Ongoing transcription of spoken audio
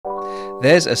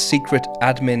There's a secret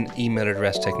admin email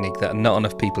address technique that not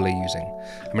enough people are using.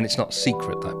 I mean, it's not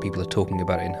secret that people are talking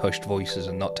about it in hushed voices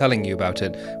and not telling you about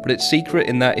it, but it's secret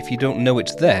in that if you don't know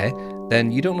it's there,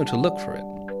 then you don't know to look for it.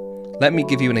 Let me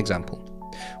give you an example.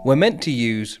 We're meant to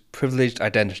use privileged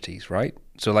identities, right?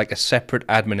 So like a separate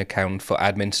admin account for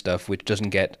admin stuff which doesn't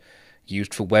get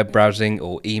used for web browsing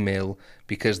or email,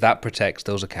 because that protects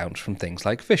those accounts from things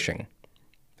like phishing.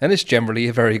 And it's generally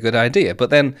a very good idea. But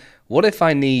then, what if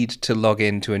I need to log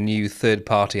into a new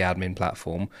third-party admin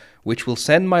platform, which will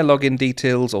send my login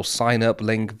details or sign-up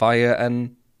link via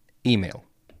an email?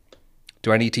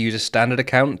 Do I need to use a standard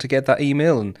account to get that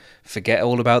email and forget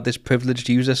all about this privileged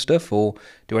user stuff? Or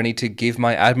do I need to give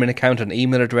my admin account an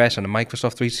email address and a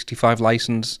Microsoft 365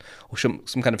 license, or some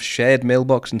kind of shared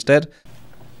mailbox instead?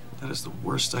 That is the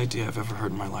worst idea I've ever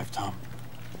heard in my life, Tom.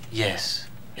 Yes,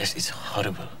 it's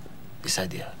horrible, this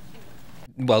idea.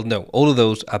 Well, no, all of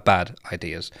those are bad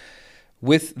ideas.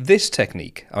 With this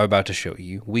technique I'm about to show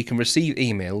you, we can receive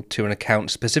email to an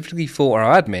account specifically for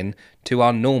our admin to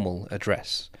our normal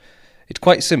address. It's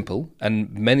quite simple,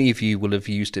 and many of you will have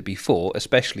used it before,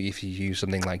 especially if you use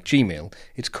something like Gmail.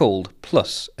 It's called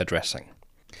plus addressing.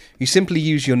 You simply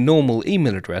use your normal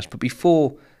email address, but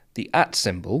before the @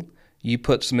 symbol, you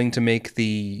put something to make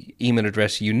the email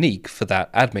address unique for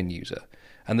that admin user,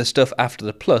 and the stuff after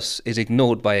the plus is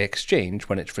ignored by Exchange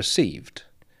when it's received.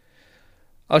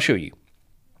 I'll show you.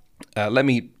 Let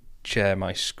me share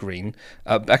my screen.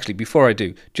 Actually, before I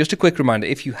do, just a quick reminder,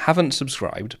 if you haven't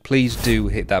subscribed, please do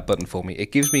hit that button for me.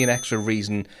 It gives me an extra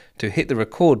reason to hit the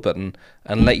record button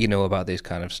and let you know about this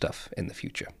kind of stuff in the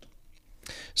future.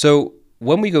 So,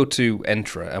 when we go to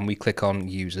Entra and we click on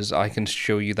users, I can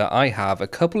show you that I have a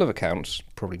couple of accounts,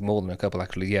 probably more than a couple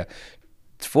actually, yeah.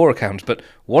 It's 4 accounts, but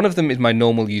one of them is my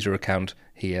normal user account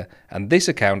here, and this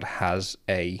account has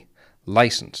a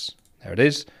license. There it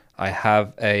is. I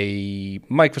have a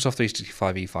Microsoft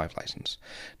 365 E5 license.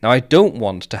 Now, I don't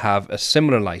want to have a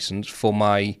similar license for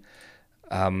my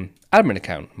admin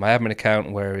account. My admin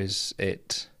account, where is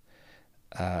it?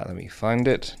 Let me find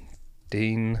it.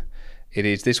 Dean. It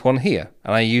is this one here,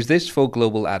 and I use this for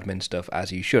global admin stuff,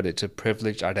 as you should. It's a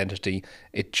privileged identity.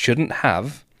 It shouldn't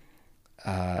have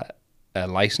a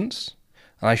license,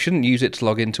 and I shouldn't use it to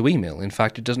log into email. In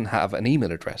fact, it doesn't have an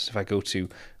email address. If I go to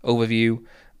Overview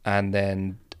and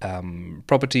then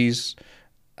Properties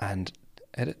and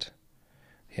Edit,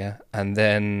 yeah, and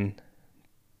then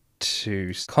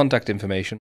to Contact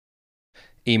Information,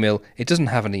 Email, it doesn't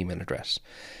have an email address.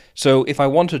 So if I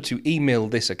wanted to email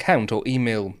this account or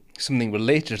email something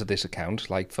related to this account,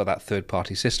 like for that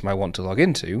third-party system I want to log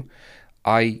into,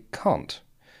 I can't.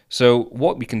 So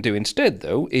what we can do instead,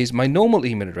 though, is my normal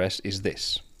email address is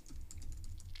this.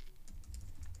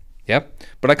 Yeah,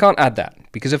 but I can't add that,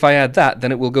 because if I add that,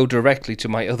 then it will go directly to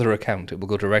my other account. It will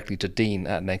go directly to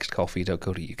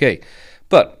dean@nextcoffee.co.uk.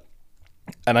 But,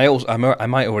 and I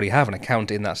might already have an account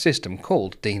in that system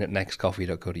called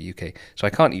dean@nextcoffee.co.uk, so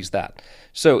I can't use that.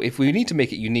 So if we need to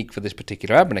make it unique for this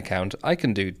particular admin account, I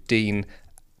can do dean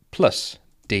plus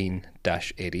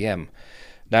dean-adm.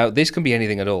 Now, this can be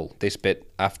anything at all. This bit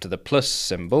after the plus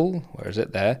symbol, where is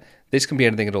it there? This can be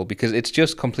anything at all because it's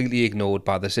just completely ignored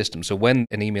by the system. So when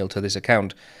an email to this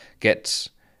account gets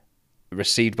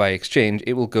received by Exchange,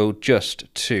 it will go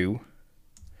just to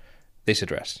this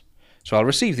address. So I'll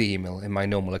receive the email in my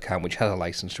normal account, which has a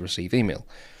license to receive email.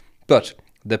 But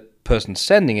the person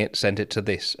sending it sent it to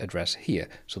this address here.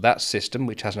 So that system,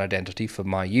 which has an identity for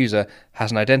my user,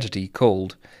 has an identity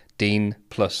called Dean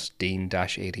plus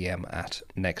dean-adm at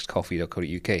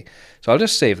nextcoffee.co.uk. So I'll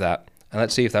just save that and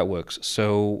let's see if that works.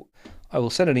 So I will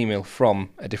send an email from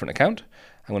a different account.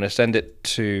 I'm going to send it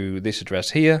to this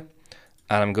address here,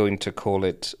 and I'm going to call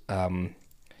it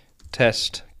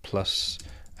test plus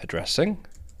addressing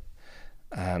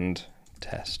and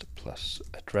test plus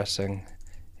addressing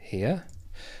here.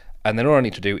 And then all I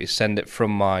need to do is send it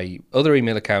from my other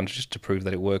email account just to prove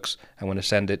that it works. I'm going to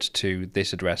send it to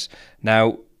this address.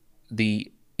 Now,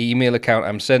 the email account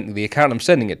I'm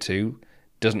sending it to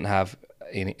doesn't have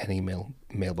an email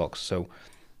mailbox. So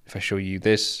if I show you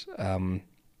this,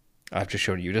 I've just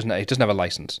shown you it doesn't have a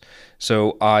license.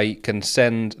 So I can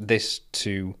send this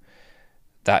to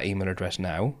that email address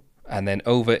now, and then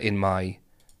over in my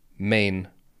main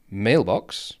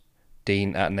mailbox,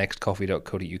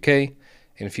 dean@nextcoffee.co.uk,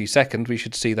 in a few seconds we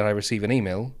should see that I receive an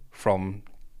email from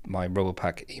my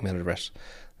Robopack email address.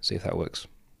 Let's see if that works.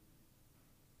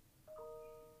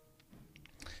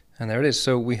 And there it is.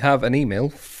 So we have an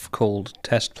email called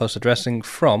test plus addressing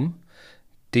from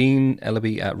Dean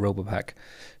Ellaby at Robopack.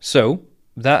 So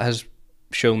that has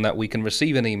shown that we can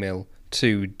receive an email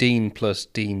to Dean plus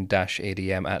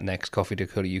Dean-ADM at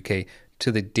nextcoffee.co.uk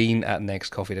to the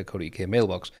Dean@nextcoffee.co.uk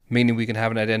mailbox, meaning we can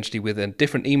have an identity with a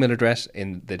different email address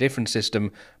in the different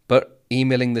system, but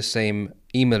emailing the same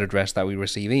email address that we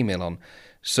receive email on,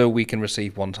 so we can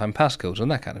receive one-time passcodes and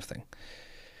that kind of thing.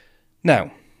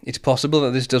 Now, it's possible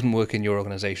that this doesn't work in your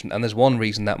organization, and there's one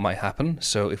reason that might happen.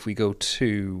 So if we go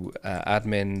to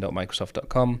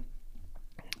admin.microsoft.com,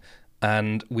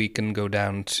 and we can go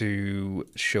down to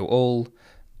show all,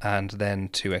 and then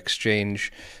to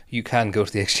Exchange. You can go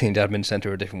to the Exchange Admin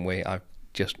Center a different way. I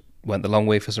just went the long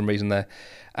way for some reason there.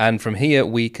 And from here,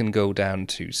 we can go down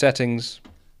to Settings.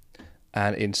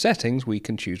 And in Settings, we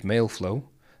can choose Mail Flow.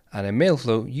 And in Mail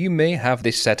Flow, you may have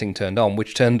this setting turned on,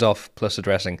 which turns off plus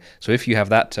addressing. So if you have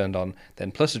that turned on,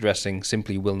 then plus addressing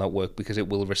simply will not work, because it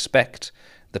will respect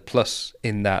the plus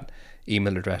in that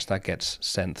email address that gets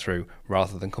sent through,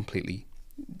 rather than completely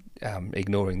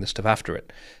ignoring the stuff after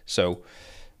it. So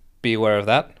be aware of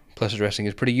that. Plus addressing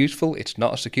is pretty useful. It's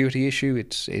not a security issue.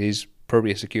 It is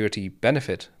probably a security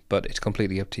benefit, but it's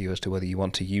completely up to you as to whether you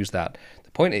want to use that.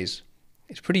 The point is,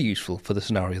 it's pretty useful for the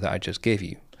scenario that I just gave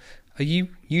you. Are you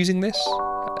using this?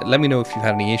 Let me know if you've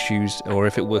had any issues, or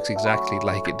if it works exactly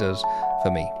like it does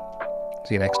for me.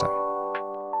 See you next time.